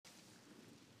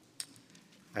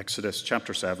Exodus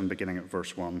chapter 7, beginning at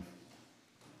verse 1.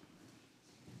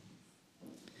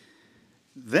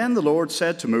 Then the Lord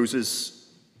said to Moses,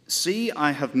 "See,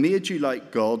 I have made you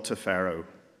like God to Pharaoh,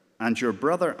 and your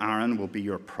brother Aaron will be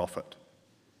your prophet.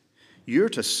 You're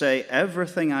to say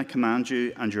everything I command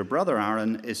you, and your brother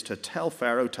Aaron is to tell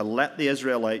Pharaoh to let the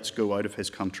Israelites go out of his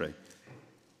country.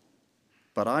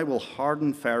 But I will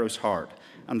harden Pharaoh's heart,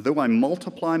 and though I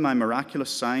multiply my miraculous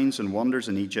signs and wonders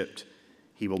in Egypt,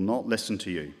 he will not listen to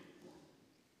you.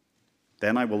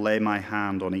 Then I will lay my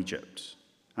hand on Egypt,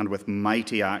 and with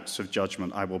mighty acts of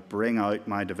judgment I will bring out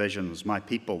my divisions, my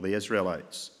people, the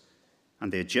Israelites.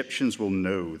 And the Egyptians will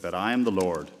know that I am the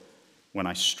Lord when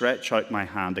I stretch out my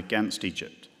hand against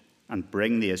Egypt and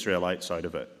bring the Israelites out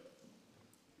of it."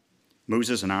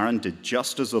 Moses and Aaron did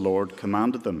just as the Lord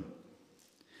commanded them.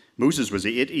 Moses was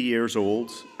 80 years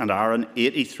old, and Aaron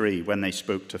 83 when they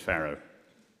spoke to Pharaoh.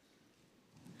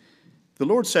 The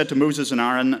Lord said to Moses and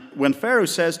Aaron, "When Pharaoh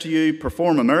says to you,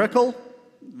 'Perform a miracle,'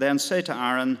 then say to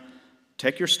Aaron,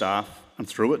 'Take your staff and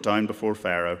throw it down before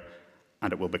Pharaoh,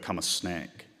 and it will become a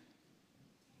snake.'"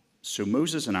 So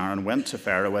Moses and Aaron went to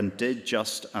Pharaoh and did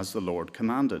just as the Lord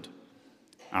commanded.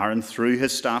 Aaron threw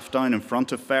his staff down in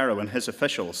front of Pharaoh and his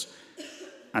officials,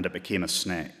 and it became a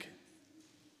snake.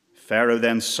 Pharaoh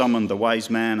then summoned the wise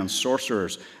men and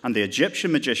sorcerers, and the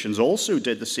Egyptian magicians also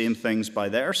did the same things by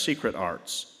their secret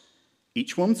arts.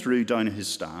 Each one threw down his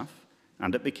staff,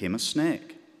 and it became a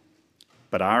snake.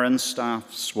 But Aaron's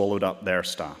staff swallowed up their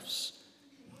staffs.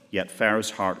 Yet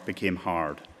Pharaoh's heart became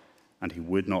hard, and he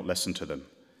would not listen to them,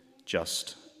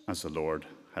 just as the Lord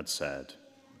had said.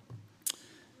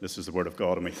 This is the word of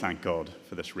God, and we thank God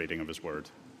for this reading of his word.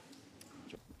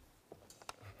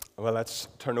 Well, let's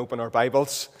turn open our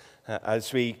Bibles.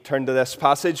 As we turn to this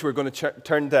passage, we're going to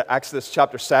turn to Exodus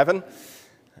chapter 7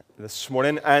 this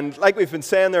morning. And like we've been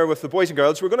saying there with the boys and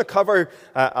girls, we're going to cover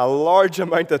a large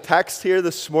amount of text here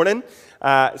this morning.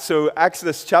 So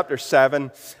Exodus chapter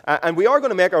 7. And we are going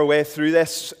to make our way through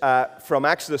this from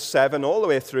Exodus 7 all the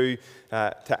way through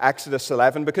to Exodus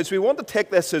 11, because we want to take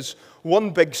this as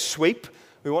one big sweep.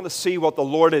 We want to see what the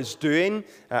Lord is doing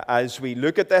as we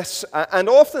look at this. And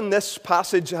often this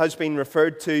passage has been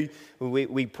referred to,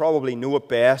 we probably know it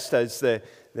best as the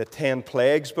 10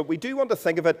 plagues, but we do want to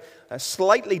think of it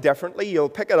slightly differently. You'll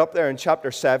pick it up there in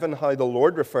chapter 7, how the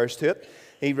Lord refers to it.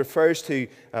 He refers to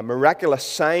miraculous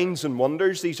signs and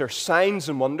wonders. These are signs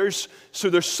and wonders. So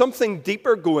there's something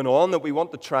deeper going on that we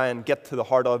want to try and get to the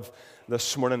heart of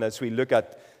this morning as we look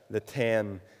at the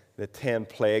 10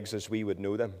 plagues as we would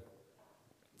know them.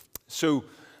 So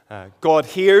God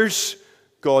hears,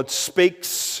 God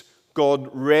speaks, God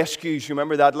rescues. You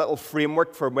remember that little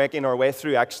framework for making our way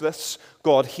through Exodus?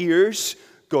 God hears,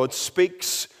 God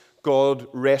speaks, God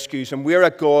rescues. And we're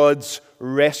at God's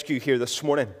rescue here this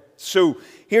morning. So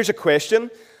here's a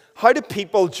question. How do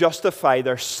people justify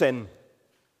their sin?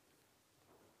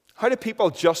 How do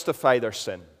people justify their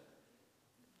sin?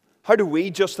 How do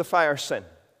we justify our sin?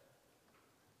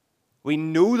 We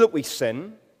know that we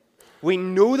sin. We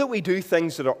know that we do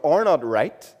things that are not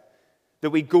right, that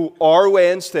we go our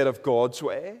way instead of God's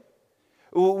way.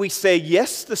 We say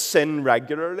yes to sin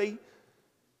regularly.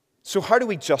 So how do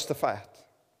we justify it?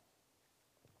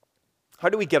 How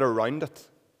do we get around it?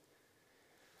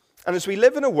 And as we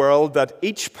live in a world that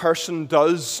each person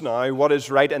does now what is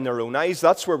right in their own eyes,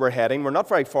 that's where we're heading. We're not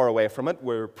very far away from it.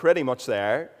 We're pretty much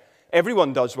there.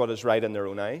 Everyone does what is right in their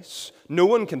own eyes. No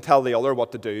one can tell the other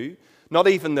what to do. Not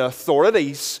even the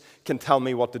authorities can tell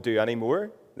me what to do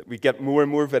anymore. We get more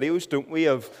and more videos, don't we,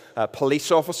 of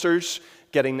police officers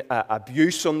getting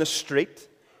abuse on the street.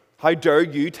 How dare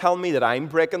you tell me that I'm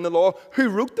breaking the law? Who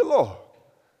wrote the law?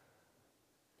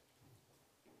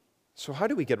 So how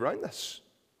do we get around this?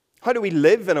 How do we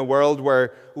live in a world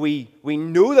where we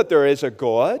know that there is a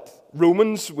God?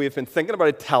 Romans, we've been thinking about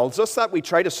it, tells us that. We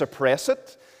try to suppress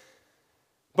it.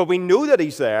 But we know that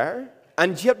he's there,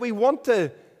 and yet we want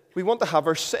to have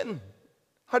our sin.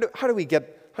 How do we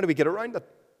get around it?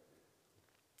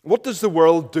 What does the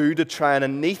world do to try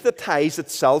and anesthetize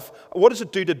itself? What does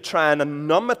it do to try and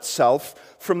numb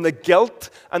itself from the guilt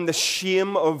and the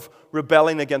shame of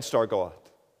rebelling against our God?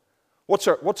 What's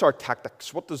our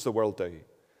tactics? What does the world do?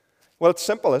 Well, it's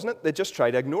simple, isn't it? They just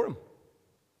try to ignore him.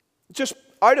 Just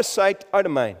out of sight, out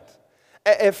of mind.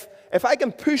 If I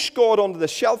can push God onto the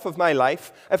shelf of my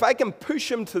life, if I can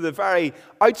push him to the very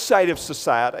outside of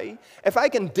society, if I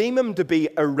can deem him to be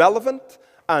irrelevant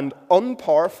and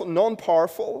unpowerful,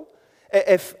 non-powerful,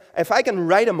 if I can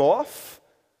write him off,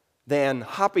 then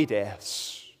happy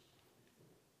days.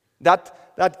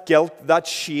 That guilt, that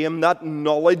shame, that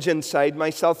knowledge inside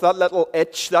myself, that little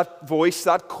itch, that voice,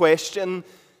 that question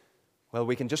well,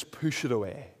 we can just push it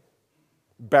away,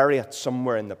 bury it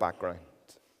somewhere in the background.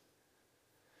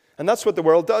 And that's what the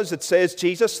world does. It says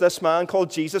Jesus, this man called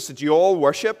Jesus that you all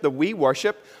worship, that we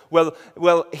worship, well,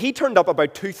 he turned up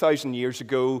about 2,000 years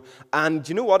ago, and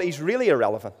you know what? He's really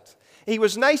irrelevant. He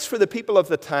was nice for the people of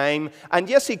the time, and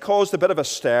yes, he caused a bit of a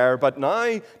stir, but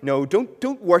now, no,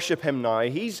 don't worship him now.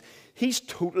 He's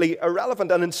totally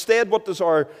irrelevant. And instead, what does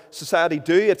our society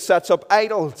do? It sets up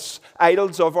idols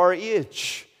of our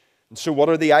age. And so what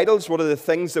are the idols? What are the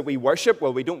things that we worship?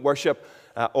 Well, we don't worship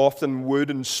often wood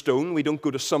and stone. We don't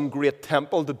go to some great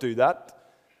temple to do that.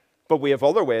 But we have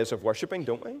other ways of worshiping,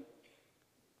 don't we?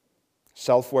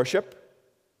 Self-worship.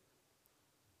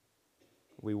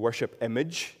 We worship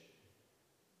image.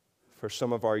 For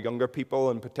some of our younger people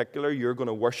in particular, you're going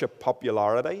to worship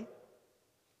popularity.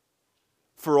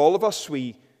 For all of us,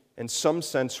 we, in some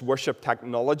sense, worship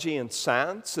technology and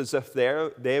science as if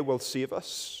they will save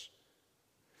us.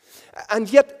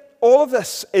 And yet, all of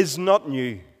this is not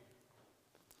new.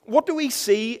 What do we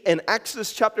see in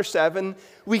Exodus chapter 7?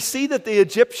 We see that the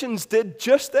Egyptians did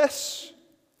just this.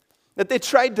 That they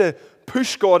tried to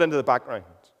push God into the background.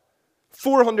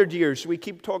 400 years, we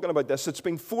keep talking about this. It's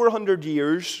been 400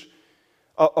 years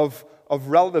of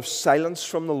relative silence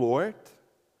from the Lord.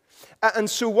 And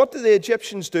so what do the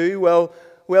Egyptians do?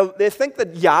 Well, they think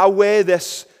that Yahweh,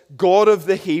 this God of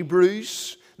the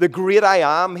Hebrews, the great I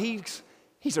am, he's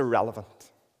irrelevant.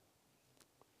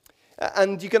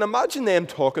 And you can imagine them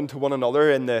talking to one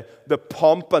another in the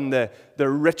pomp and the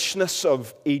richness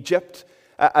of Egypt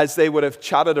as they would have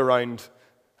chatted around.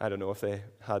 I don't know if they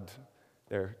had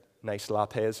their nice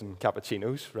lattes and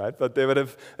cappuccinos, right? But they would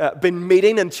have been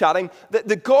meeting and chatting.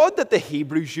 The God that the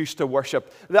Hebrews used to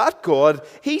worship, that God,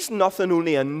 he's nothing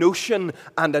only a notion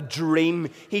and a dream.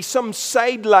 He's some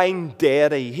sideline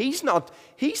deity. He's not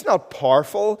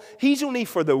powerful. He's only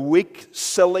for the weak,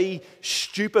 silly,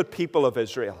 stupid people of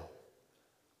Israel.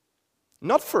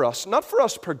 Not for us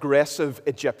progressive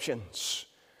Egyptians.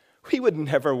 We would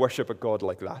never worship a God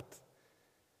like that.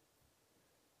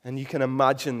 And you can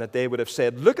imagine that they would have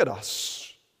said, look at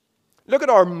us. Look at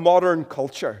our modern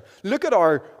culture. Look at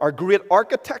our great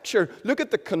architecture. Look at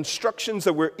the constructions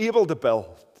that we're able to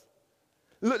build.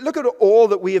 Look at all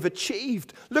that we have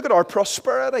achieved. Look at our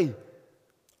prosperity.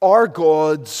 Our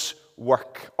gods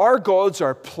work. Our gods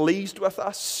are pleased with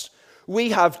us. We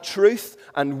have truth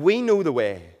and we know the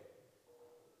way.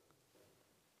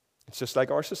 It's just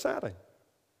like our society.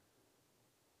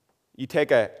 You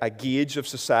take a gauge of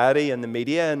society and the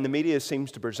media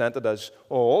seems to present it as,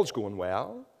 oh, all's going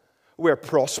well. We're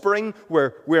prospering.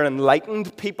 We're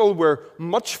enlightened people. We're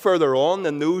much further on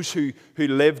than those who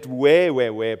lived way, way,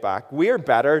 way back. We're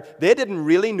better. They didn't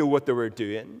really know what they were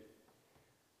doing.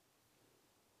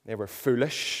 They were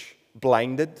foolish,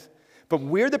 blinded. But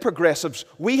we're the progressives.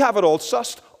 We have it all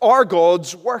sussed. Our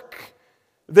gods work.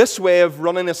 This way of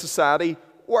running a society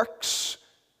works.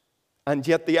 And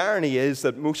yet the irony is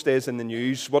that most days in the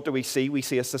news, what do we see? We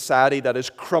see a society that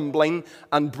is crumbling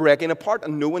and breaking apart,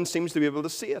 and no one seems to be able to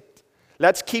see it.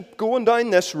 Let's keep going down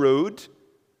this road,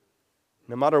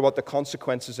 no matter what the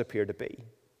consequences appear to be.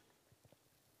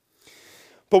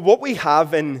 But what we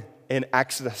have in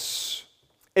Exodus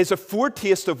is a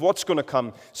foretaste of what's going to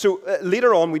come. So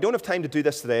later on, we don't have time to do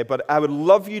this today, but I would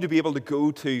love you to be able to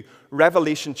go to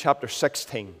Revelation chapter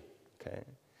 16. Okay?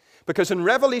 Because in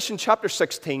Revelation chapter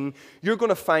 16, you're going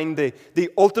to find the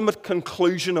ultimate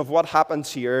conclusion of what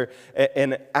happens here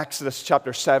in Exodus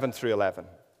chapter 7 through 11.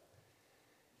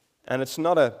 And it's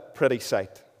not a pretty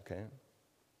sight, okay?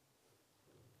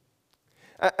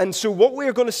 And so what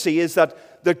we're going to see is that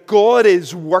God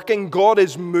is working, God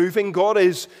is moving, God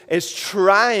is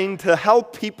trying to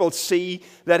help people see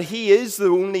that He is the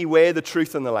only way, the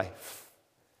truth, and the life.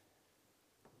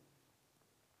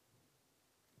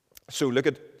 So look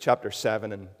at chapter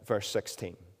 7 and verse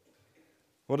 16.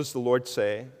 What does the Lord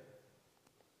say?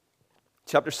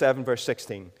 Chapter 7, verse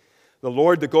 16. The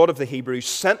Lord, the God of the Hebrews,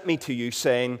 sent me to you,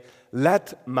 saying,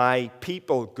 let my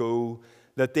people go,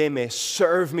 that they may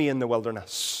serve me in the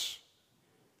wilderness.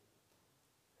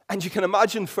 And you can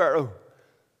imagine Pharaoh.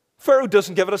 Pharaoh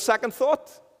doesn't give it a second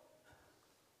thought.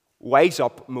 Wise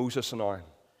up, Moses and Aaron.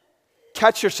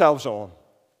 Catch yourselves on.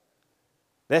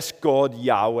 This God,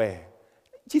 Yahweh.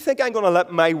 Do you think I'm going to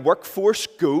let my workforce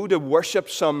go to worship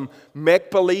some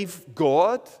make-believe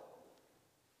God?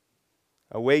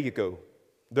 Away you go.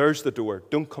 There's the door.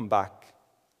 Don't come back.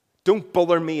 Don't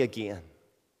bother me again.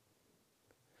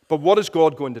 But what is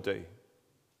God going to do?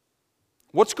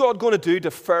 What's God going to do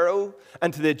to Pharaoh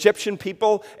and to the Egyptian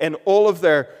people in all of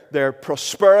their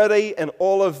prosperity and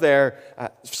all of their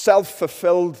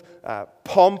self-fulfilled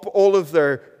pomp, all of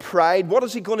their pride? What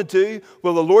is he going to do?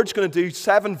 Well, the Lord's going to do,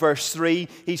 7 verse 3,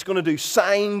 he's going to do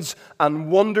signs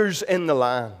and wonders in the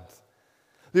land.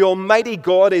 The Almighty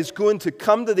God is going to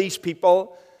come to these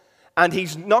people, and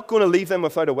he's not going to leave them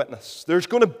without a witness. There's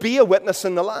going to be a witness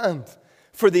in the land.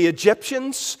 For the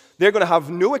Egyptians, they're going to have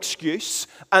no excuse.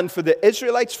 And for the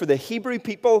Israelites, for the Hebrew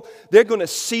people, they're going to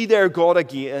see their God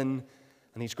again,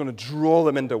 and he's going to draw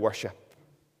them into worship.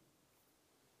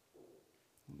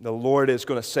 The Lord is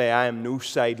going to say, I am no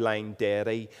sideline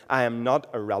deity. I am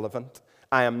not irrelevant.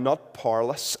 I am not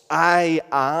powerless. I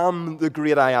am the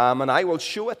great I am, and I will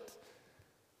show it.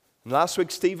 And last week,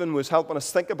 Stephen was helping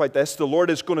us think about this. The Lord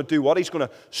is going to do what? He's going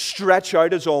to stretch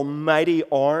out his almighty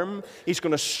arm. He's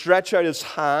going to stretch out his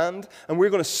hand, and we're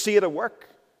going to see it at work.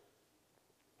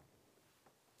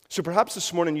 So perhaps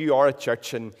this morning you are at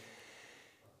church, and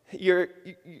you're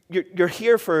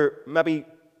here for maybe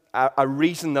a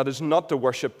reason that is not to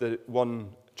worship the one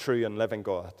true and living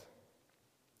God.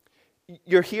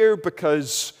 You're here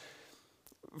because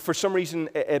for some reason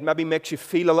it maybe makes you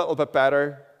feel a little bit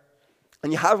better,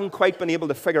 and you haven't quite been able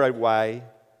to figure out why.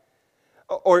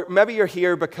 Or maybe you're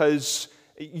here because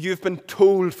you've been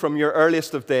told from your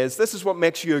earliest of days, this is what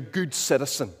makes you a good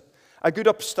citizen, a good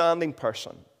upstanding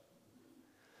person.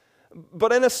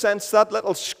 But in a sense, that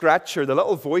little scratch or the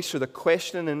little voice or the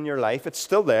question in your life, it's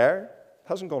still there. It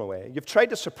hasn't gone away. You've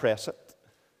tried to suppress it.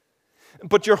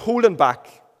 But you're holding back.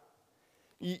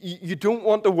 You don't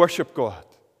want to worship God.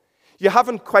 You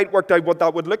haven't quite worked out what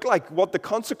that would look like, what the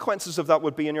consequences of that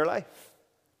would be in your life.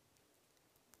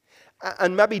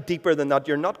 And maybe deeper than that,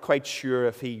 you're not quite sure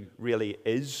if he really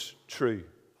is true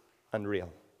and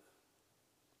real.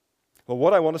 Well,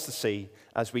 what I want us to see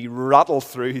as we rattle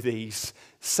through these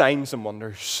signs and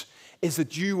wonders is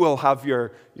that you will have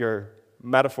your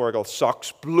metaphorical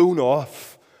socks blown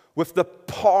off with the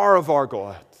power of our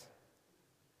God.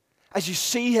 As you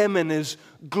see him in his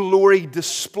glory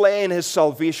displaying his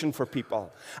salvation for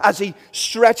people, as he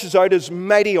stretches out his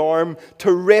mighty arm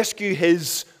to rescue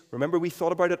his, remember we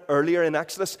thought about it earlier in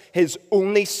Exodus, his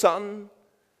only son,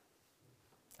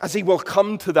 as he will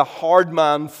come to the hard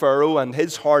man Pharaoh and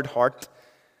his hard heart,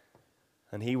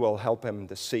 and he will help him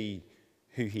to see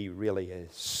who he really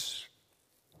is.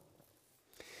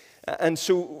 And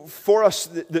so for us,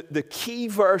 the key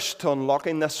verse to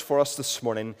unlocking this for us this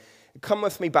morning, come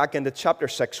with me back into chapter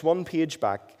 6, one page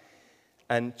back,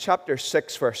 and chapter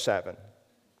 6, verse 7.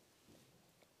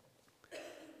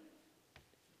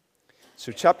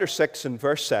 So chapter 6 and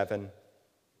verse 7,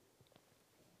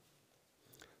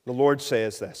 the Lord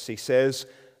says this. He says,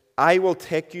 I will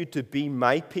take you to be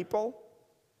my people,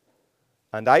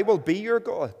 and I will be your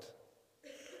God,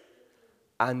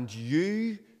 and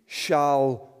you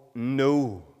shall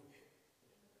know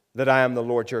that I am the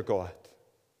Lord your God,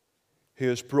 who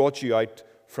has brought you out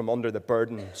from under the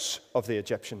burdens of the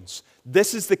Egyptians.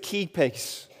 This is the key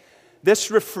piece. This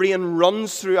refrain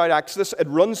runs throughout Exodus. It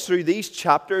runs through these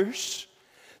chapters,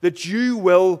 that you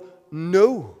will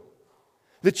know,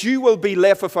 that you will be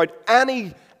left without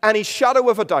any shadow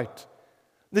of a doubt,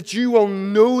 that you will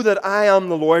know that I am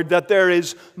the Lord, that there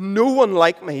is no one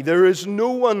like me, there is no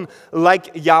one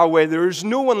like Yahweh, there is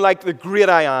no one like the great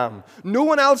I am. No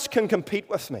one else can compete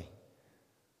with me.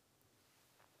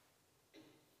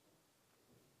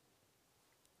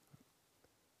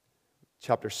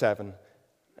 Chapter 7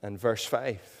 and verse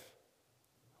 5.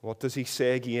 What does he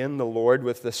say again? The Lord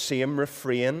with the same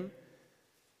refrain.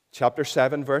 Chapter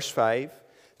 7, verse 5.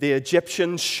 The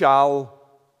Egyptians shall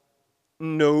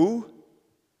know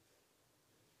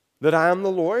that I am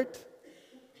the Lord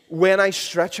when I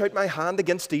stretch out my hand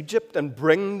against Egypt and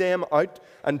bring them out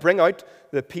and bring out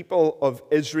the people of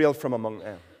Israel from among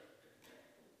them.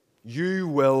 You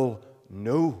will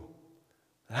know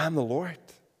that I am the Lord.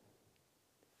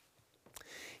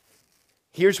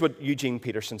 Here's what Eugene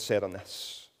Peterson said on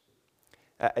this.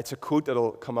 It's a quote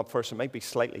that'll come up first. It might be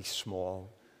slightly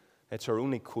small. It's our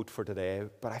only quote for today,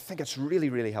 but I think it's really,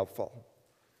 really helpful.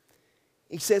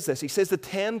 He says this. He says the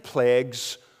 10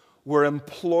 plagues were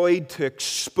employed to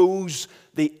expose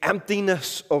the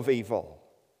emptiness of evil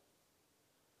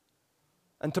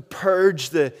and to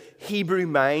purge the Hebrew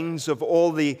minds of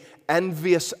all the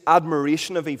envious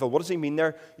admiration of evil. What does he mean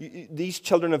there? These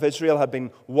children of Israel had been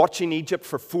watching Egypt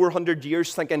for 400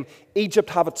 years thinking,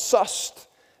 Egypt have it sussed.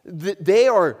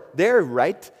 They're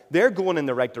right. They're going in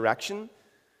the right direction.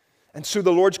 And so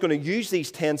the Lord's going to use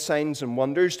these 10 signs and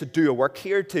wonders to do a work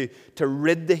here, to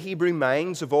rid the Hebrew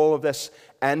minds of all of this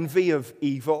envy of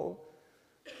evil.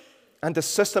 and to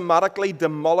systematically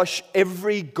demolish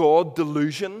every God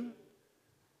delusion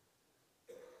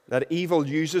that evil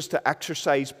uses to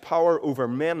exercise power over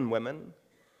men and women.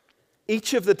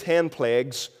 Each of the 10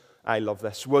 plagues, I love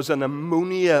this, was an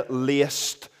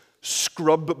ammonia-laced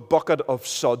scrub bucket of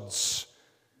suds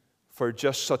for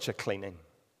just such a cleaning.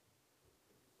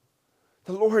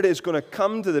 The Lord is going to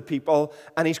come to the people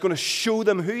and He's going to show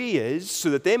them who He is so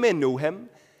that they may know Him.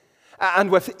 And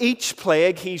with each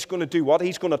plague, He's going to do what?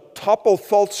 He's going to topple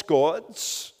false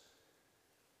gods.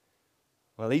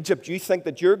 Well, Egypt, you think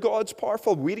that your God's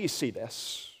powerful? Where do you see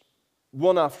this?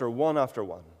 One after one after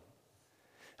one.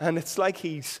 And it's like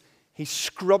He's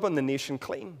scrubbing the nation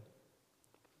clean.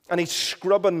 And He's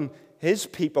scrubbing His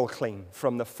people clean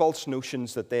from the false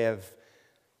notions that they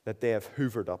have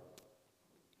hoovered up.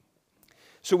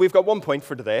 So we've got one point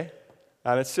for today,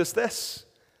 and it's just this,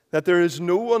 that there is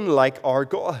no one like our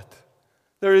God.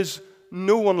 There is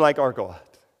no one like our God.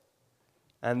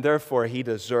 And therefore, He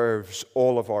deserves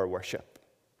all of our worship.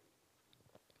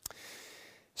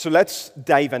 So let's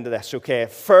dive into this, okay?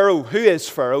 Pharaoh, who is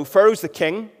Pharaoh? Pharaoh's the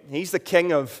king. He's the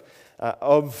king of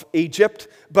Egypt,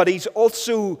 but he's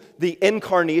also the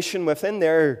incarnation within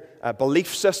their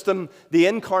belief system, the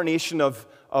incarnation of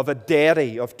a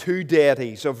deity, of two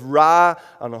deities, of Ra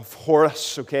and of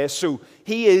Horus, okay? So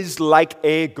he is like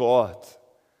a god,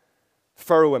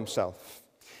 Pharaoh himself.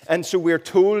 And so we're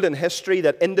told in history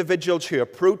that individuals who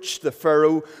approached the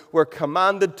Pharaoh were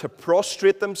commanded to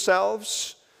prostrate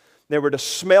themselves. They were to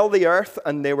smell the earth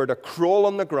and they were to crawl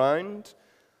on the ground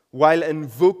while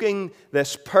invoking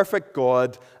this perfect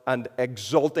God and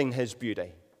exalting His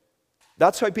beauty.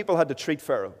 That's how people had to treat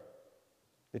Pharaoh.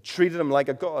 They treated him like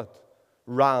a god.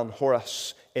 Ra and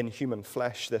Horus in human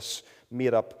flesh, this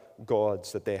made-up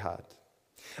gods that they had.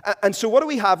 And so what do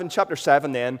we have in chapter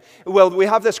 7 then? Well, we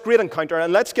have this great encounter,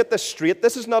 and let's get this straight.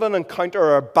 This is not an encounter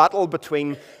or a battle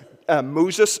between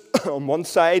Moses on one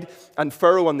side and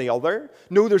Pharaoh on the other.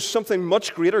 No, there's something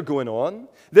much greater going on.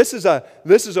 This is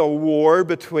a war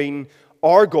between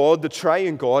our God, the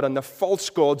triune God, and the false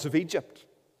gods of Egypt.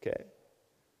 Okay?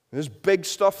 There's big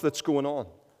stuff that's going on.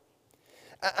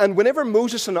 And whenever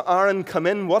Moses and Aaron come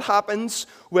in, what happens?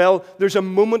 Well, there's a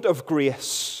moment of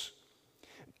grace.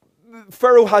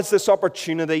 Pharaoh has this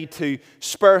opportunity to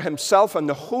spare himself and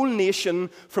the whole nation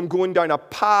from going down a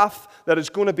path that is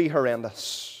going to be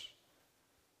horrendous.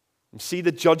 You see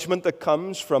the judgment that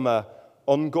comes from an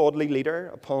ungodly leader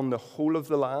upon the whole of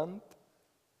the land?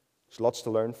 There's lots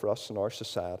to learn for us in our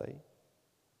society.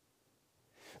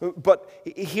 But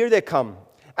here they come.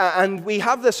 And we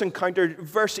have this encounter,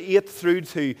 verse 8 through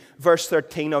to verse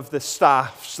 13 of the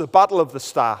staffs, the battle of the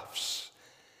staffs.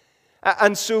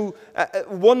 And so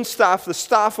one staff, the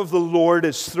staff of the Lord,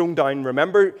 is thrown down.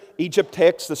 Remember, Egypt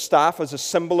takes the staff as a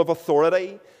symbol of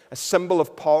authority, a symbol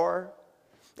of power.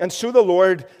 And so the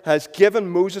Lord has given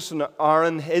Moses and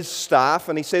Aaron his staff,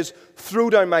 and He says, throw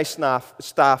down my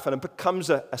staff, and it becomes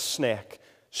a snake.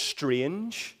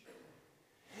 Strange.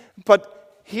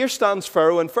 But here stands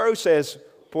Pharaoh, and Pharaoh says,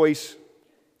 boys,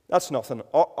 that's nothing.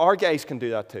 Our guys can do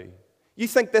that too. You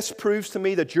think this proves to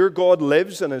me that your God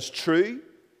lives and is true?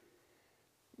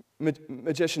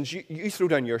 Magicians, you throw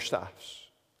down your staffs.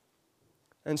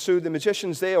 And so the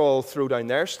magicians, they all throw down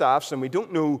their staffs, and we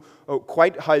don't know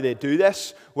quite how they do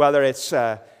this, whether it's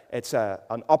an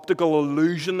optical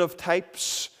illusion of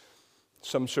types,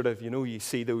 some sort of, you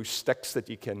see those sticks that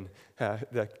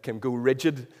that can go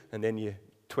rigid, and then you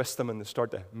twist them and they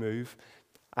start to move.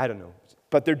 I don't know.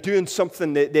 But they're doing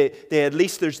something, they at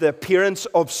least there's the appearance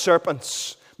of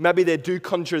serpents. Maybe they do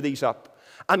conjure these up.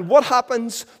 And what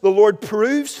happens? The Lord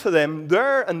proves to them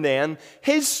there and then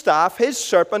His staff, His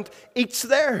serpent, eats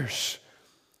theirs.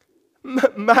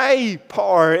 My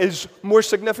power is more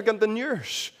significant than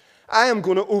yours. I am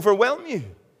going to overwhelm you.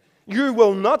 You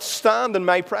will not stand in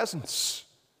my presence.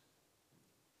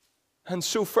 And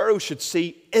so Pharaoh should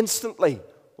see instantly,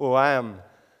 I'm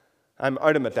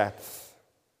out of my depth.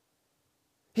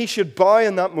 He should bow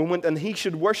in that moment, and he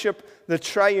should worship the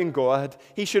triune God.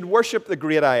 He should worship the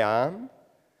great I am.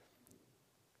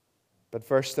 But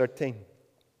verse 13,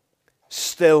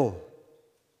 still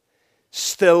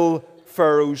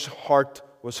Pharaoh's heart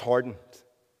was hardened,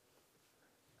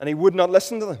 and he would not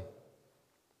listen to them,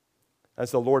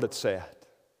 as the Lord had said.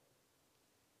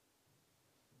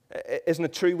 Isn't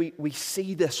it true? We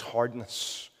see this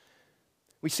hardness.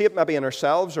 We see it maybe in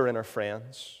ourselves or in our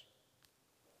friends.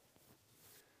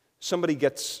 Somebody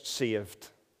gets saved,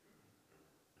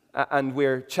 and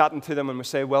we're chatting to them, and we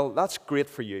say, well, that's great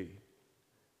for you.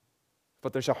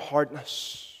 But there's a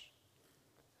hardness.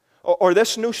 Or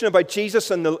this notion about Jesus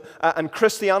and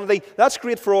Christianity, that's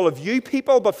great for all of you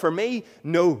people, but for me,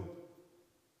 no.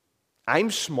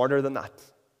 I'm smarter than that.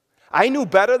 I know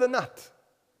better than that.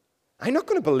 I'm not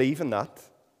going to believe in that.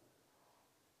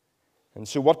 And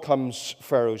so what comes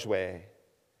Pharaoh's way?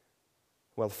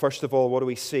 Well, first of all, what do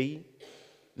we see?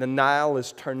 The Nile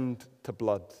is turned to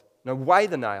blood. Now, why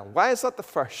the Nile? Why is that the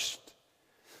first?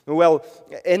 Well,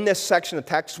 in this section of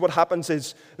text, what happens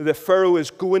is the Pharaoh is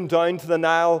going down to the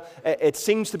Nile. It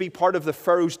seems to be part of the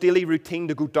Pharaoh's daily routine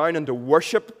to go down and to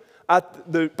worship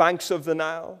at the banks of the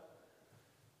Nile.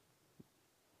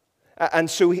 And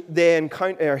so he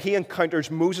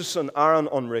encounters Moses and Aaron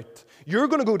en route. You're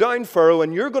going to go down, Pharaoh,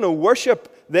 and you're going to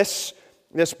worship this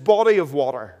body of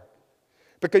water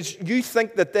because you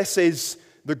think that this is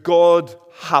the God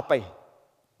happy.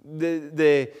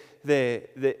 The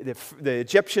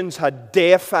Egyptians had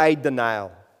deified the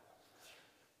Nile.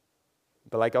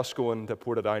 But like us going to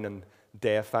Portadown and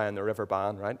deifying the River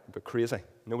Bann, right? But crazy.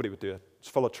 Nobody would do it. It's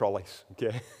full of trolleys.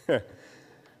 Okay.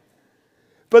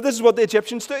 But this is what the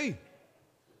Egyptians do.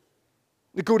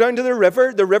 They go down to the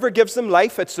river. The river gives them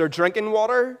life. It's their drinking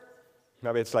water.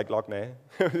 Maybe it's like Loch Ness.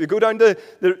 They go down to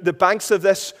the banks of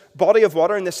this body of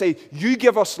water and they say, you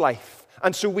give us life,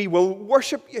 and so we will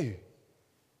worship you.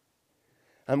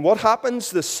 And what happens?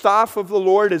 The staff of the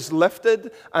Lord is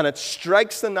lifted and it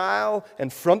strikes the Nile in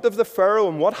front of the Pharaoh.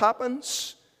 And what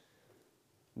happens?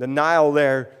 The Nile,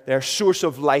 their source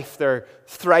of life, their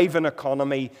thriving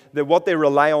economy, what they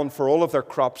rely on for all of their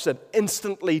crops, it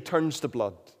instantly turns to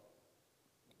blood.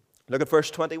 Look at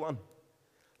verse 21.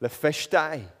 The fish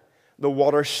die. The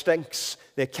water stinks.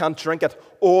 They can't drink it.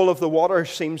 All of the water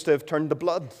seems to have turned to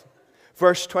blood.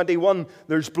 Verse 21,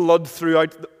 there's blood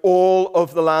throughout all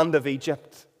of the land of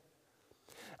Egypt.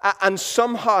 And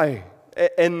somehow,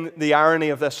 in the irony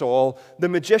of this all, the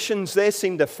magicians, they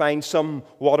seem to find some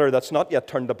water that's not yet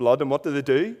turned to blood. And what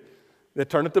do? They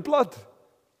turn it to blood.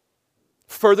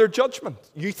 Further judgment.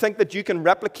 You think that you can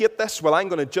replicate this? Well, I'm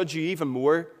going to judge you even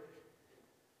more.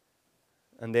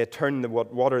 And they turn the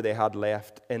water they had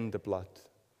left into blood.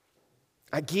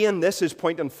 Again, this is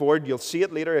pointing forward. You'll see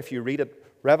it later if you read it.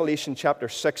 Revelation chapter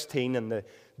 16 and the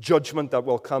judgment that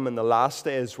will come in the last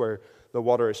days where the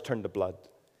water is turned to blood.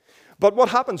 But what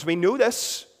happens? We know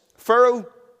this. Pharaoh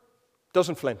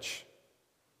doesn't flinch.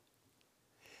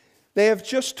 They have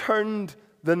just turned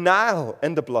the Nile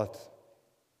into blood.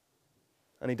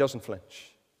 And he doesn't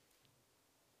flinch.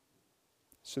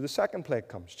 So the second plague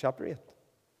comes, chapter 8.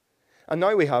 And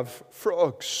now we have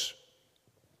frogs.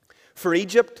 For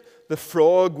Egypt, the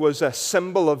frog was a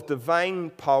symbol of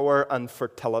divine power and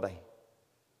fertility.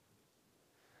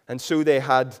 And so they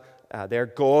had their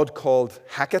god called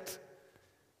Hecate,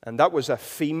 and that was a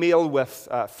female with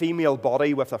a female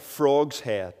body with a frog's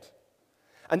head.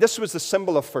 And this was the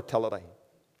symbol of fertility.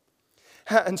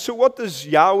 And so what does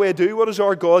Yahweh do? What does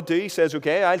our God do? He says,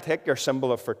 okay, I'll take your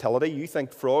symbol of fertility. You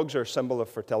think frogs are a symbol of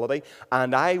fertility,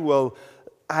 and I will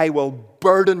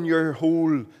burden your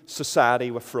whole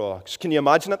society with frogs. Can you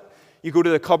imagine it? You go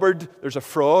to the cupboard, there's a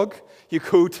frog. You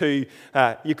go to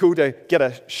get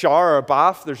a shower or a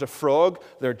bath, there's a frog.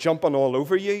 They're jumping all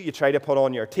over you. You try to put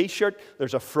on your t-shirt,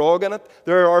 there's a frog in it.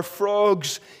 There are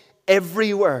frogs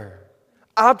everywhere.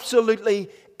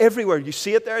 Absolutely everywhere. You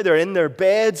see it there. They're in their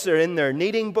beds, they're in their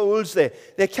kneading bowls.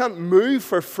 They can't move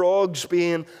for frogs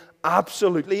being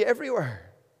absolutely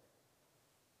everywhere.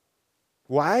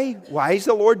 Why? Why is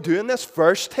the Lord doing this?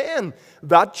 Verse 10,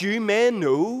 that you may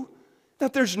know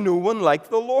that there's no one like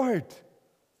the Lord.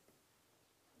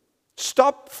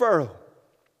 Stop, Pharaoh.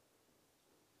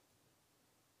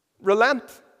 Relent.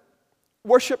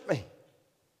 Worship me.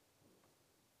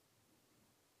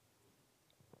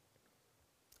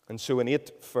 And so in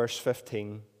 8 verse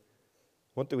 15,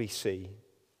 what do we see?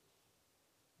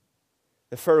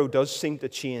 The Pharaoh does seem to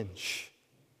change.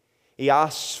 He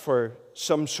asks for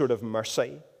some sort of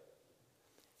mercy.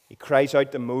 He cries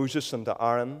out to Moses and to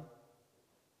Aaron.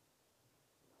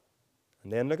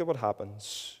 And then look at what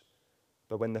happens.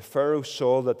 But when the Pharaoh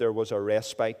saw that there was a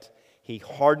respite, he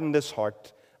hardened his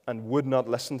heart and would not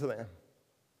listen to them.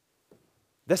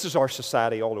 This is our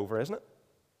society all over, isn't it?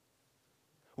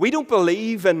 We don't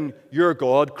believe in your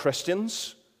God,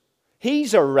 Christians.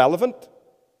 He's irrelevant.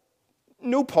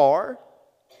 No power.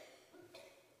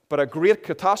 But a great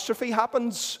catastrophe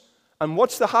happens. And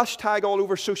what's the hashtag all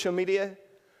over social media?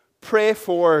 Pray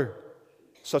for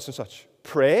such and such.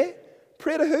 Pray?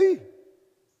 Pray to who?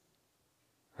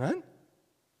 Right?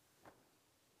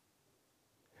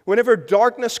 Whenever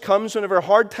darkness comes, whenever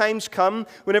hard times come,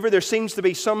 whenever there seems to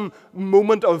be some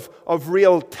moment of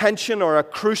real tension or a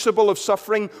crucible of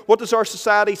suffering, what does our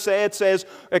society say? It says,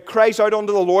 it cries out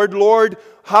unto the Lord, Lord,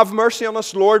 have mercy on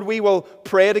us, Lord, we will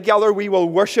pray together, we will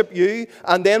worship you.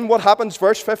 And then what happens?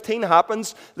 Verse 15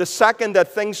 happens. The second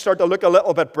that things start to look a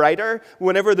little bit brighter,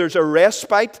 whenever there's a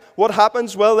respite, what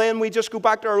happens? Well, then we just go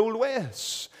back to our old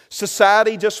ways.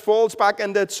 Society just falls back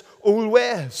into its old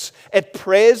ways. It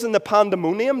prays in the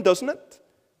pandemonium, doesn't it?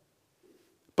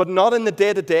 But not in the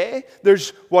day-to-day.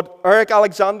 There's what Eric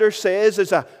Alexander says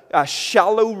is a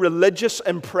shallow religious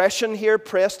impression here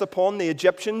pressed upon the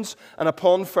Egyptians and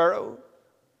upon Pharaoh.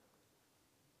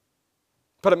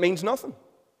 But it means nothing.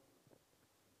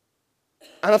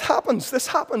 And it happens. This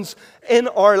happens in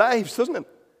our lives, doesn't it?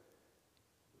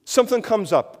 Something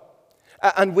comes up,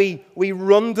 and we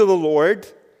run to the Lord,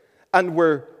 and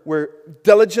we're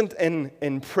diligent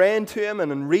in praying to Him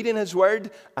and in reading His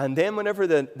Word. And then whenever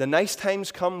the nice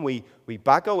times come, we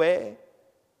back away.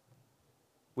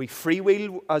 We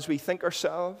freewheel as we think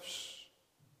ourselves.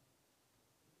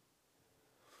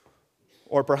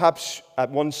 Or perhaps at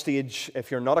one stage,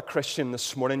 if you're not a Christian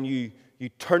this morning, you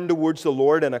turn towards the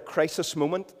Lord in a crisis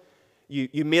moment.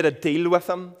 You made a deal with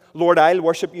Him. Lord, I'll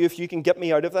worship you if you can get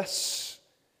me out of this.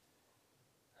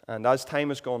 And as time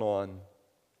has gone on,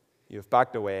 you've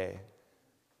backed away,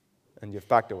 and you've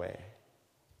backed away.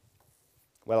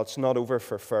 Well, it's not over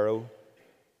for Pharaoh.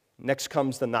 Next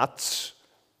comes the gnats,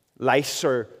 lice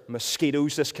or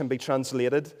mosquitoes, this can be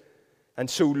translated. And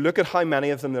so look at how many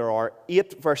of them there are.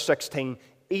 8 verse 16,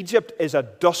 Egypt is a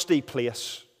dusty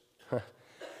place.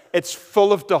 It's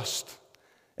full of dust.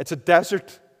 It's a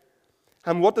desert.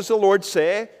 And what does the Lord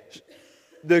say?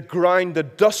 The ground, the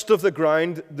dust of the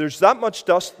ground, there's that much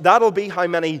dust, that'll be how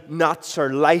many gnats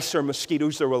or lice or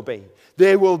mosquitoes there will be.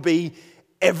 They will be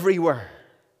everywhere.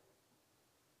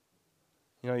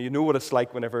 You know what it's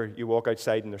like whenever you walk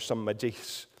outside and there's some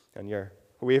midges and you're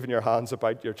waving your hands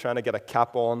about, you're trying to get a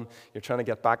cap on, you're trying to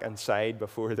get back inside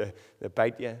before they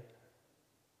bite you.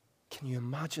 Can you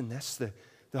imagine this?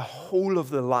 The whole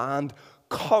of the land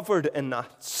covered in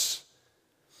gnats.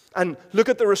 And look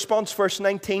at the response, verse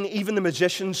 19. Even the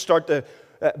magicians start to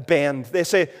bend. They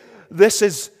say, this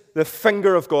is the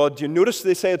finger of God. You notice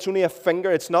they say it's only a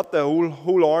finger. It's not the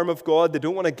whole arm of God. They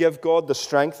don't want to give God the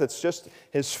strength. It's just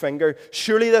His finger.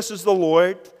 Surely this is the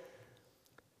Lord.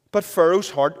 But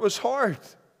Pharaoh's heart was hard.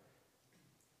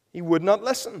 He would not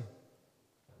listen.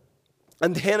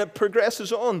 And then it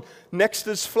progresses on. Next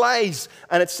is flies.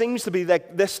 And it seems to be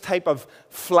like this type of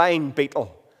flying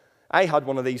beetle. I had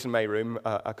one of these in my room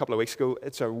a couple of weeks ago.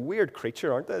 It's a weird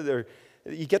creature, aren't they?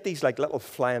 You get these like little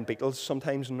flying beetles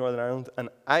sometimes in Northern Ireland, and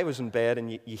I was in bed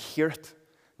and you hear it,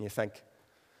 and you think,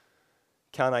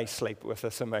 can I sleep with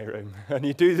this in my room? And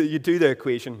you do the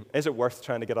equation, is it worth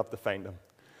trying to get up to find him?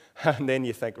 And then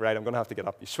you think, right, I'm going to have to get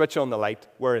up. You switch on the light,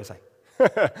 where is he?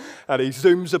 And he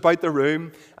zooms about the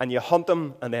room, and you hunt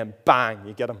him, and then bang,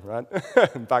 you get him, right?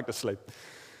 And back to sleep.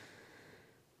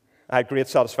 I had great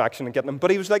satisfaction in getting him.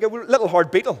 But he was like a little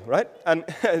hard beetle, right? And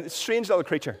a strange little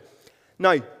creature.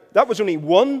 Now, that was only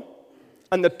one.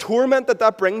 And the torment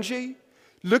that brings you,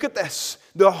 look at this.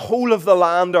 The whole of the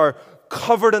land are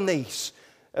covered in these.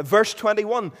 Verse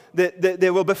 21, they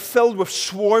will be filled with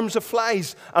swarms of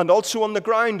flies, and also on the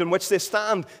ground on which they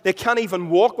stand. They can't even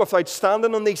walk without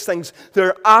standing on these things.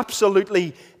 They're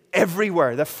absolutely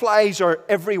everywhere. The flies are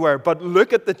everywhere. But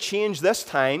look at the change this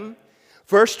time.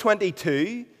 Verse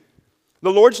 22, the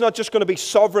Lord's not just going to be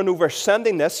sovereign over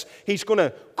sending this. He's going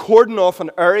to cordon off an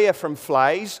area from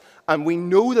flies, and we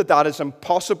know that is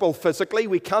impossible physically.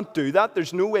 We can't do that.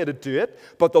 There's no way to do it,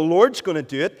 but the Lord's going to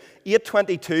do it.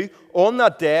 8:22, on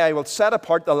that day I will set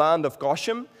apart the land of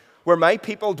Goshen, where my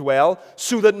people dwell,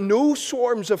 so that no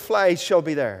swarms of flies shall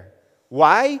be there.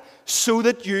 Why? So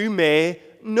that you may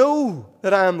know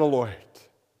that I am the Lord.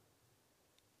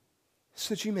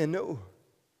 So that you may know.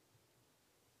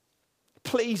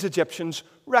 Please, Egyptians,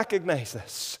 recognize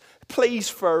this. Please,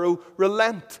 Pharaoh,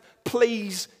 relent.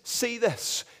 Please see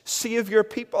this. Save your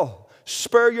people.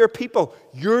 Spare your people.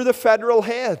 You're the federal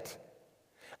head.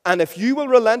 And if you will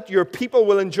relent, your people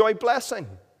will enjoy blessing.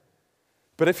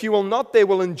 But if you will not, they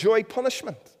will enjoy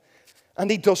punishment. And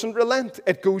he doesn't relent.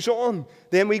 It goes on.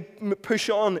 Then we push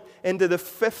on into the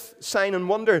 5th sign and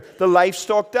wonder. The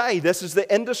livestock die. This is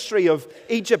the industry of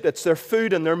Egypt. It's their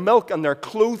food and their milk and their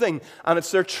clothing, and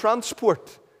it's their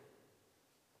transport.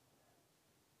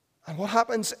 And what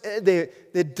happens? They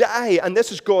die. And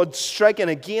this is God striking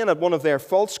again at one of their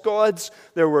false gods.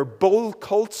 There were bull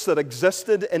cults that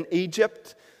existed in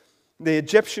Egypt. The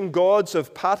Egyptian gods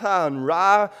of Ptah and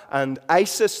Ra and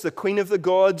Isis, the queen of the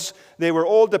gods, they were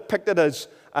all depicted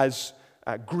as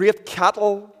great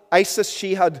cattle. Isis,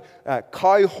 she had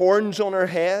cow horns on her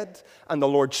head, and the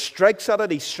Lord strikes at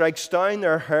it. He strikes down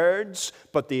their herds,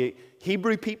 but the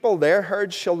Hebrew people, their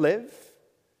herds shall live.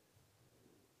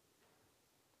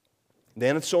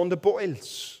 Then it's on to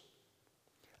boils.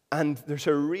 And there's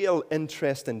a real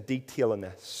interest in detail in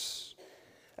this.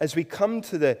 As we come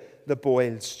to the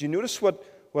boils, do you notice what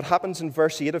happens in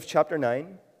verse 8 of chapter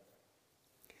 9?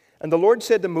 And the Lord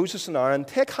said to Moses and Aaron,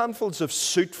 take handfuls of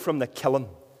soot from the kiln,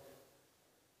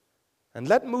 and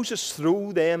let Moses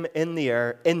throw them in the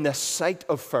air in the sight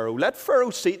of Pharaoh. Let Pharaoh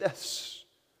see this.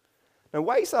 Now,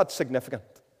 why is that significant?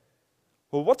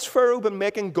 Well, what's Pharaoh been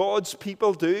making God's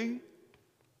people do?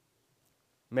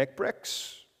 Make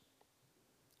bricks.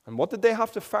 And what did they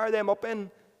have to fire them up in?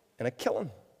 In a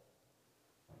kiln.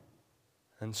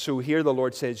 And so here the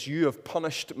Lord says, you have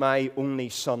punished my only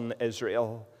son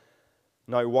Israel.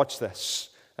 Now watch this.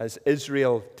 As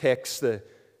Israel takes the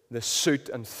soot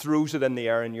and throws it in the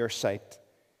air in your sight,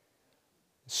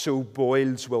 so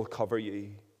boils will cover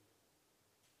you.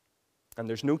 And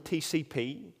there's no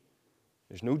TCP.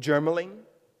 There's no germaline.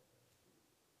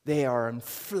 They are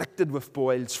inflicted with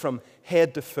boils from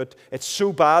head to foot. It's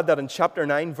so bad that in chapter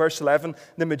 9, verse 11,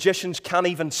 the magicians can't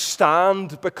even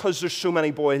stand because there's so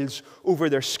many boils over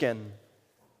their skin.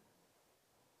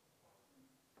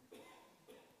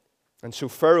 And so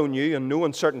Pharaoh knew in no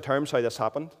uncertain terms how this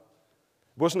happened.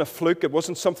 It wasn't a fluke. It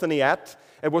wasn't something he ate.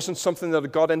 It wasn't something that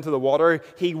had got into the water.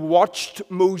 He watched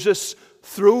Moses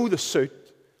throw the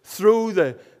soot, throw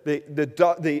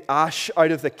the ash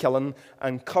out of the kiln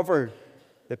and cover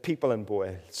the people in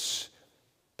boils.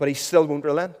 But he still won't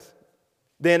relent.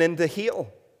 Then into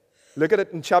hail. Look at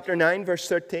it in chapter 9, verse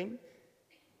 13.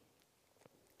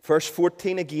 Verse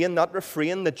 14 again, that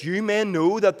refrain, that you may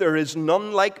know that there is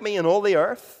none like me in all the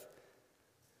earth.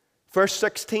 Verse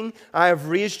 16, I have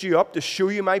raised you up to show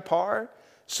you my power,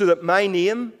 so that my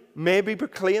name may be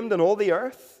proclaimed in all the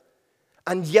earth.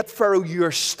 And yet, Pharaoh, you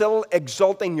are still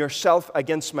exalting yourself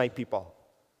against my people.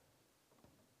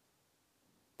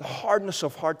 The hardness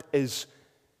of heart it's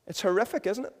horrific,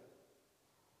 isn't it?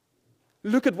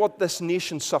 Look at what this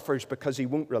nation suffers because he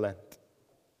won't relent.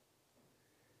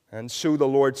 And so the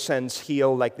Lord sends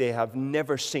hail like they have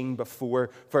never seen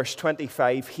before. Verse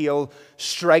 25, hail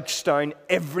strikes down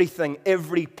everything,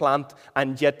 every plant,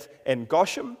 and yet in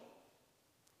Goshen,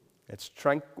 it's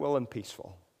tranquil and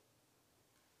peaceful.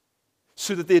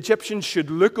 So that the Egyptians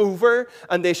should look over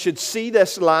and they should see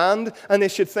this land and they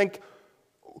should think,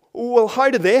 oh, well, how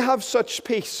do they have such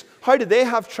peace? How do they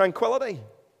have tranquility?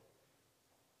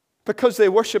 Because they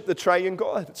worship the triune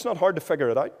God. It's not hard to figure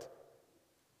it out.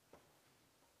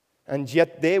 And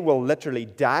yet they will literally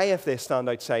die if they stand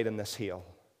outside in this hail.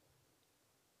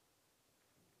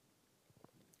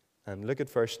 And look at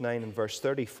verse 9 and verse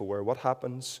 34. What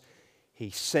happens? He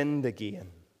sinned again.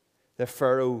 The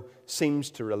Pharaoh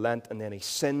seems to relent, and then he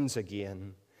sins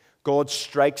again. God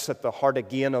strikes at the heart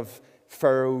again of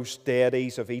Pharaoh's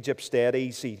deities, of Egypt's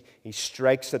deities. He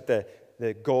strikes at the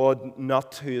god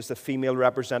Nut, who is the female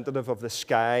representative of the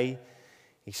sky.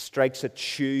 He strikes at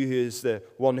Shu, who is the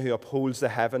one who upholds the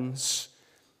heavens.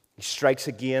 He strikes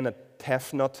again at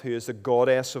Tefnut, who is the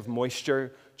goddess of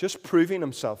moisture, just proving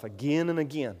himself again and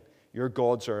again. Your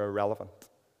gods are irrelevant.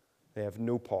 They have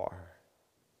no power.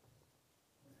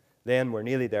 Then we're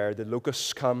nearly there. The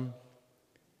locusts come.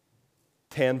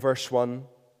 10 verse 1.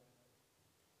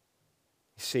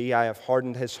 See, I have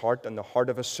hardened his heart and the heart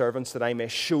of his servants that I may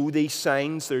show these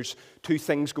signs. There's two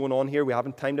things going on here. We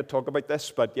haven't time to talk about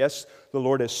this, but yes, the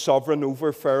Lord is sovereign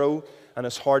over Pharaoh and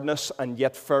his hardness, and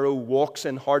yet Pharaoh walks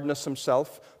in hardness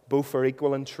himself. Both are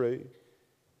equal and true.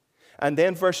 And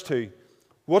then verse 2.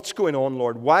 What's going on,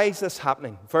 Lord? Why is this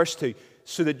happening? Verse 2.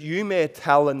 So that you may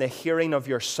tell in the hearing of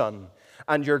your son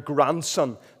and your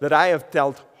grandson that I have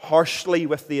dealt harshly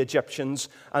with the Egyptians,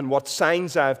 and what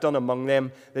signs I have done among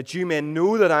them, that you may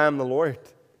know that I am the Lord.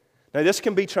 Now this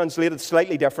can be translated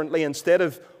slightly differently. Instead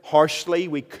of harshly,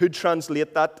 we could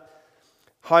translate that,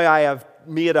 how I have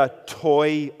made a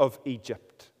toy of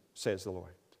Egypt, says the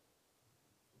Lord.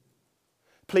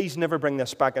 Please never bring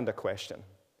this back into question.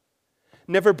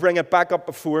 Never bring it back up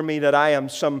before me that I am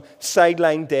some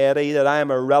sideline deity, that I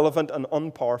am irrelevant and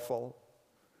unpowerful.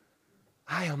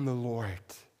 I am the Lord.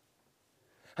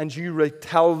 And you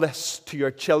retell this to your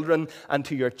children and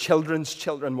to your children's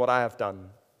children, what I have done.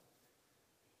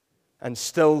 And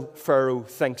still Pharaoh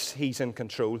thinks he's in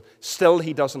control. Still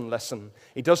he doesn't listen.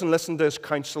 He doesn't listen to his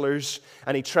counselors,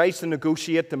 and he tries to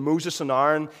negotiate to Moses and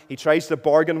Aaron. He tries to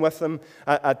bargain with them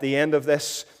at the end of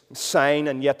this sign,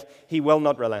 and yet he will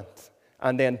not relent.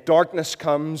 And then darkness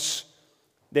comes.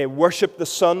 They worshipped the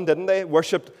sun, didn't they?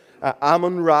 Worshipped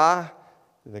Amun-Ra,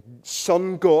 the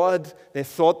sun god. They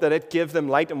thought that it gave them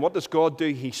light. And what does God do?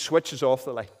 He switches off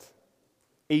the light.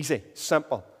 Easy,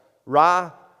 simple.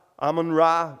 Ra,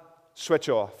 Amun-Ra, switch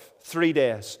off. 3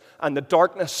 days. And the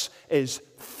darkness is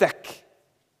thick.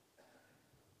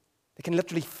 They can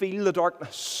literally feel the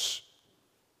darkness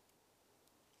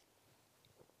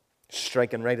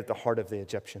striking right at the heart of the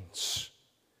Egyptians.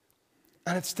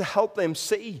 And it's to help them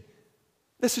see,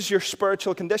 this is your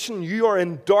spiritual condition. You are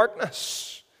in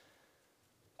darkness.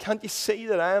 Can't you see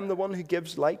that I am the one who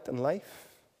gives light and life?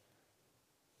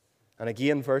 And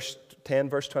again, verse 10,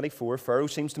 verse 24, Pharaoh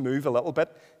seems to move a little bit.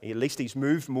 At least he's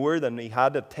moved more than he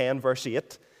had at 10, verse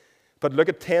 8. But look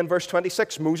at 10, verse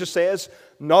 26. Moses says,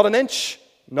 not an inch,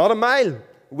 not a mile.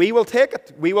 We will take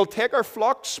it. We will take our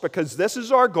flocks because this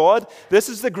is our God. This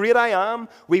is the great I am.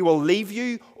 We will leave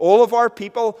you, all of our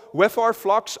people, with our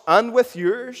flocks and with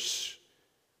yours.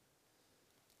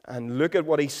 And look at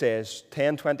what he says,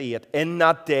 10:28. In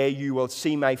that day you will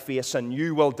see my face and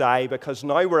you will die, because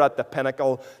now we're at the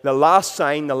pinnacle, the last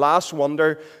sign, the last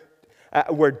wonder,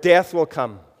 where death will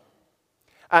come.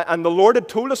 And the Lord had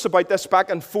told us about this back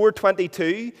in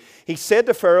 4:22. He said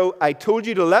to Pharaoh, I told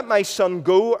you to let my son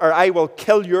go or I will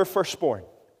kill your firstborn.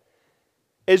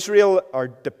 Israel are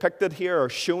depicted here, or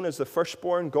shown as the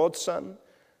firstborn, God's son.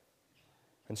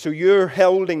 And so you're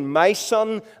holding my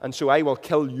son, and so I will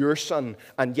kill your son.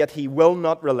 And yet he will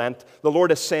not relent. The Lord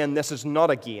is saying this is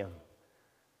not a game.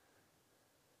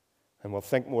 And we'll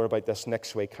think more about this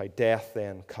next week, how death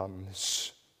then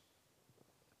comes.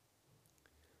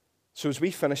 So as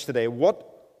we finish today,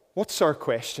 what's our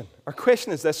question? Our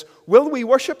question is this: will we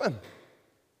worship him?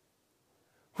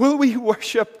 Will we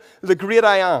worship the great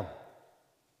I am?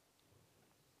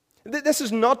 This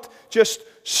is not just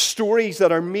stories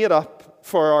that are made up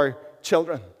for our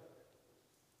children.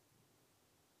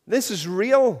 This is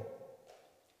real.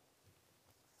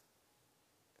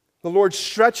 The Lord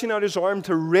stretching out his arm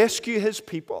to rescue his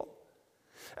people.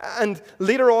 And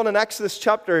later on in Exodus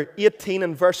chapter 18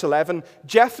 and verse 11,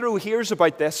 Jethro hears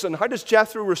about this. And how does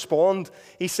Jethro respond?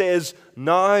 He says,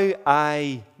 now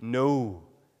I know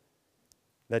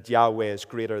that Yahweh is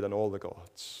greater than all the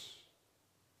gods.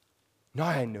 Now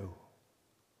I know.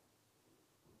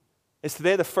 Is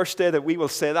today the first day that we will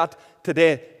say that?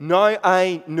 Today, now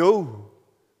I know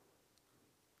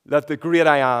that the great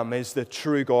I am is the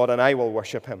true God, and I will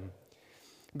worship him.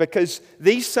 Because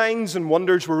these signs and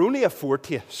wonders were only a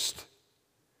foretaste.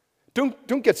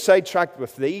 Don't get sidetracked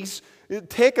with these.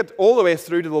 Take it all the way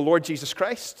through to the Lord Jesus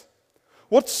Christ.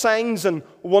 What signs and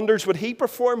wonders would he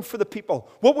perform for the people?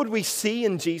 What would we see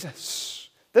in Jesus?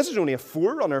 This is only a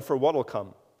forerunner for what will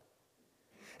come.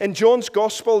 In John's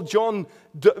Gospel, John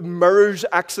mirrors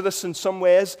Exodus in some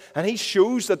ways, and he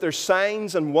shows that there's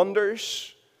signs and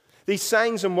wonders. These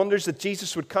signs and wonders that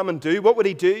Jesus would come and do. What would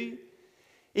he do?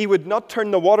 He would not turn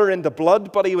the water into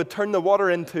blood, but he would turn the water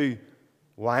into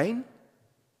wine.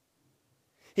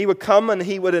 He would come and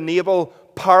he would enable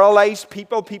paralyzed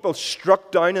people, people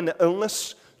struck down in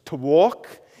illness, to walk.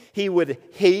 He would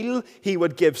heal. He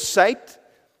would give sight.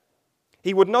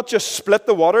 He would not just split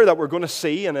the water that we're going to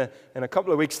see in a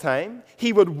couple of weeks' time.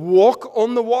 He would walk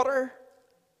on the water.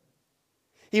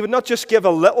 He would not just give a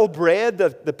little bread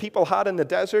that the people had in the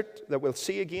desert that we'll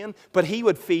see again, but he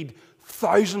would feed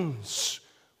thousands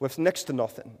with next to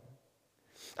nothing.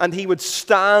 And he would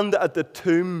stand at the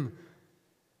tomb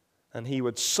and he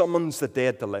would summons the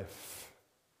dead to live.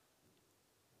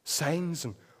 Signs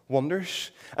and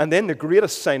wonders. And then the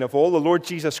greatest sign of all, the Lord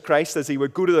Jesus Christ, as he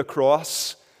would go to the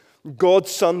cross, God's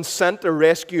Son sent to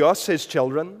rescue us, his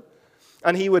children,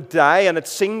 and he would die, and it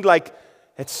seemed like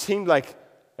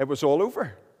it was all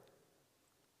over.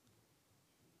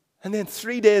 And then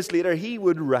 3 days later, he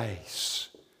would rise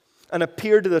and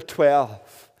appear to the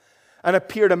 12 and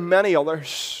appear to many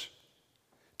others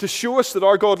to show us that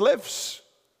our God lives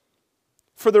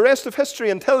for the rest of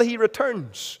history until he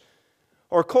returns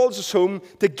or calls us home,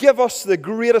 to give us the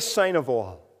greatest sign of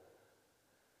all.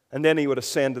 And then he would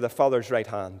ascend to the Father's right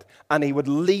hand. And he would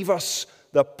leave us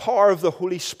the power of the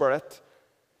Holy Spirit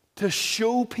to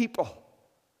show people.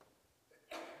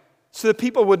 So that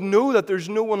people would know that there's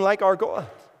no one like our God.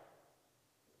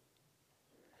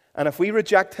 And if we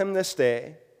reject him this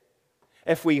day,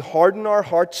 if we harden our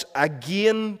hearts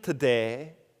again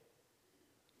today,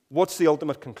 what's the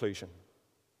ultimate conclusion?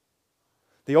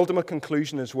 The ultimate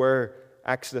conclusion is where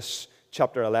Exodus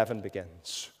chapter 11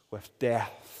 begins, with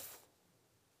death.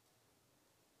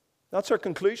 That's our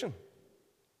conclusion.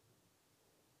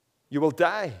 You will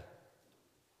die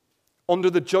under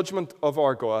the judgment of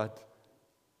our God,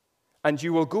 and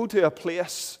you will go to a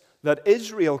place that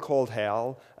Israel called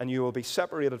hell, and you will be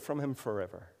separated from him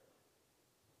forever.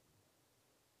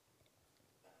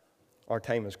 Our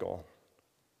time is gone.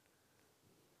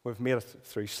 We've made it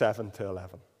through 7 to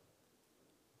 11.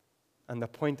 And the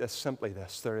point is simply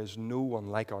this: there is no one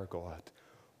like our God.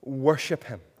 Worship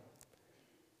him.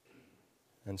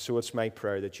 And so it's my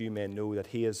prayer that you may know that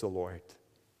he is the Lord,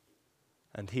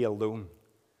 and he alone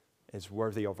is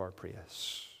worthy of our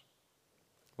praise.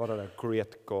 What a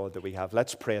great God that we have.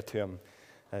 Let's pray to him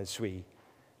as we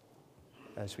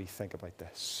think about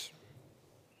this.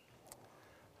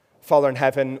 Father in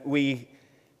heaven, we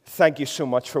thank you so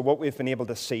much for what we've been able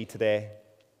to see today.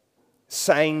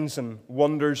 Signs and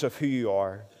wonders of who you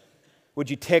are. Would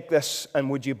you take this and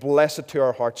would you bless it to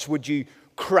our hearts? Would you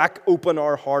crack open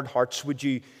our hard hearts? Would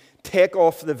you take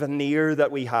off the veneer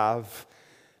that we have?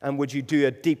 And would you do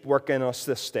a deep work in us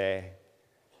this day?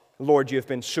 Lord, you have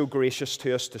been so gracious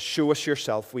to us to show us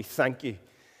yourself. We thank you.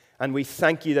 And we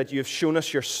thank you that you have shown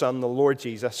us your Son, the Lord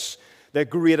Jesus, the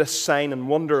greatest sign and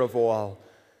wonder of all,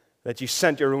 that you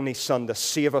sent your only Son to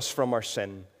save us from our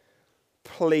sin.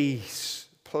 Please,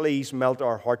 please melt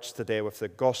our hearts today with the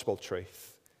gospel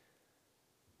truth.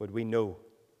 Would we know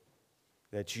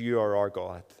that you are our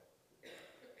God,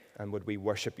 and would we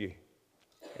worship you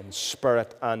in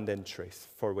spirit and in truth?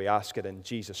 For we ask it in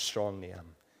Jesus' strong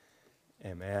name.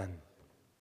 Amen.